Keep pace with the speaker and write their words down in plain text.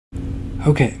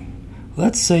Okay,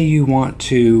 let's say you want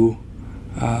to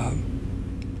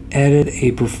edit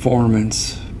a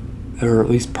performance, or at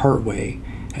least partway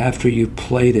after you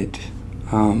played it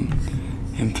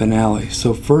in Finale.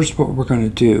 So first what we're going to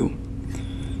do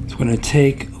is we're going to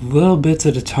take little bits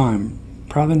at a time,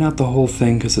 probably not the whole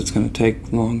thing because it's going to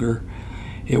take longer.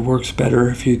 It works better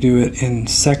if you do it in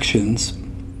sections,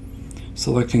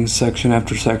 selecting section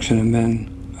after section, and then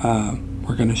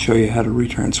we're going to show you how to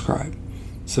retranscribe.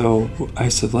 So I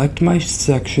select my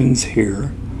sections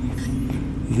here.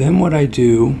 Then what I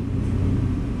do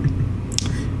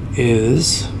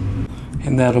is,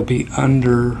 and that'll be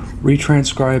under,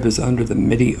 retranscribe is under the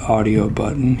MIDI audio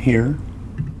button here.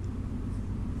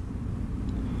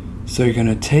 So you're going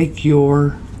to take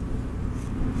your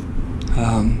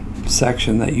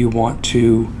section that you want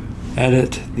to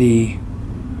edit the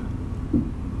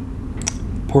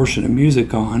portion of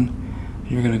music on,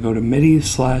 and you're going to go to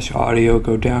MIDI/audio,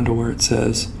 go down to where it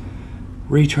says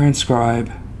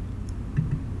retranscribe,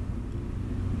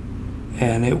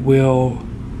 and it will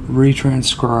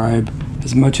retranscribe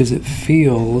as much as it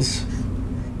feels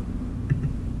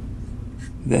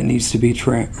that needs to be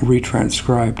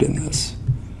retranscribed in this.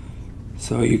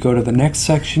 So you go to the next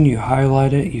section, you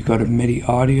highlight it, you go to MIDI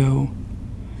audio,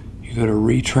 you go to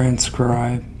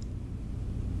retranscribe.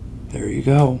 There you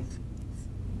go.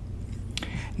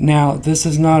 Now this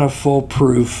is not a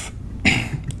foolproof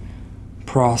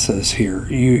process here.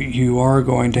 You are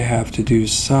going to have to do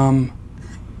some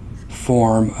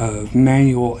form of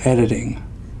manual editing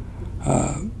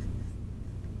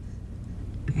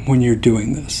when you're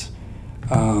doing this.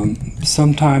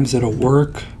 Sometimes it'll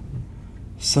work.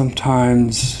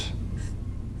 Sometimes,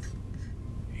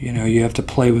 you know, you have to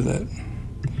play with it.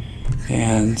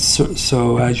 And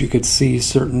so as you could see,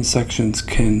 certain sections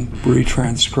can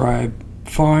retranscribe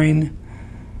fine.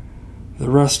 The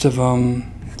rest of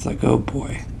them, it's like, oh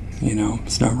boy, you know,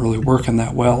 it's not really working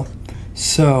that well.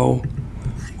 So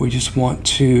we just want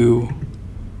to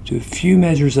do a few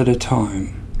measures at a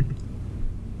time.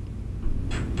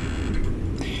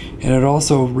 And it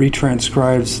also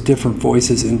retranscribes different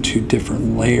voices into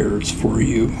different layers for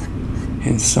you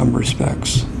in some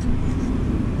respects.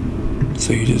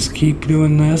 So you just keep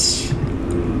doing this.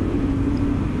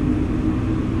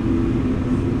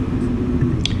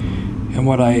 And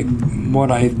what I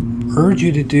urge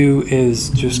you to do is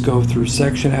just go through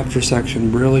section after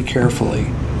section really carefully.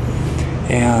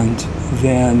 And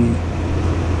then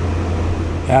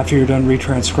after you're done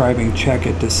retranscribing, check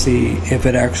it to see if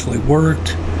it actually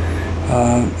worked.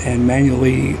 And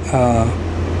manually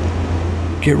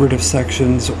get rid of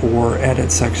sections or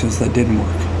edit sections that didn't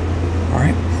work. All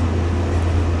right?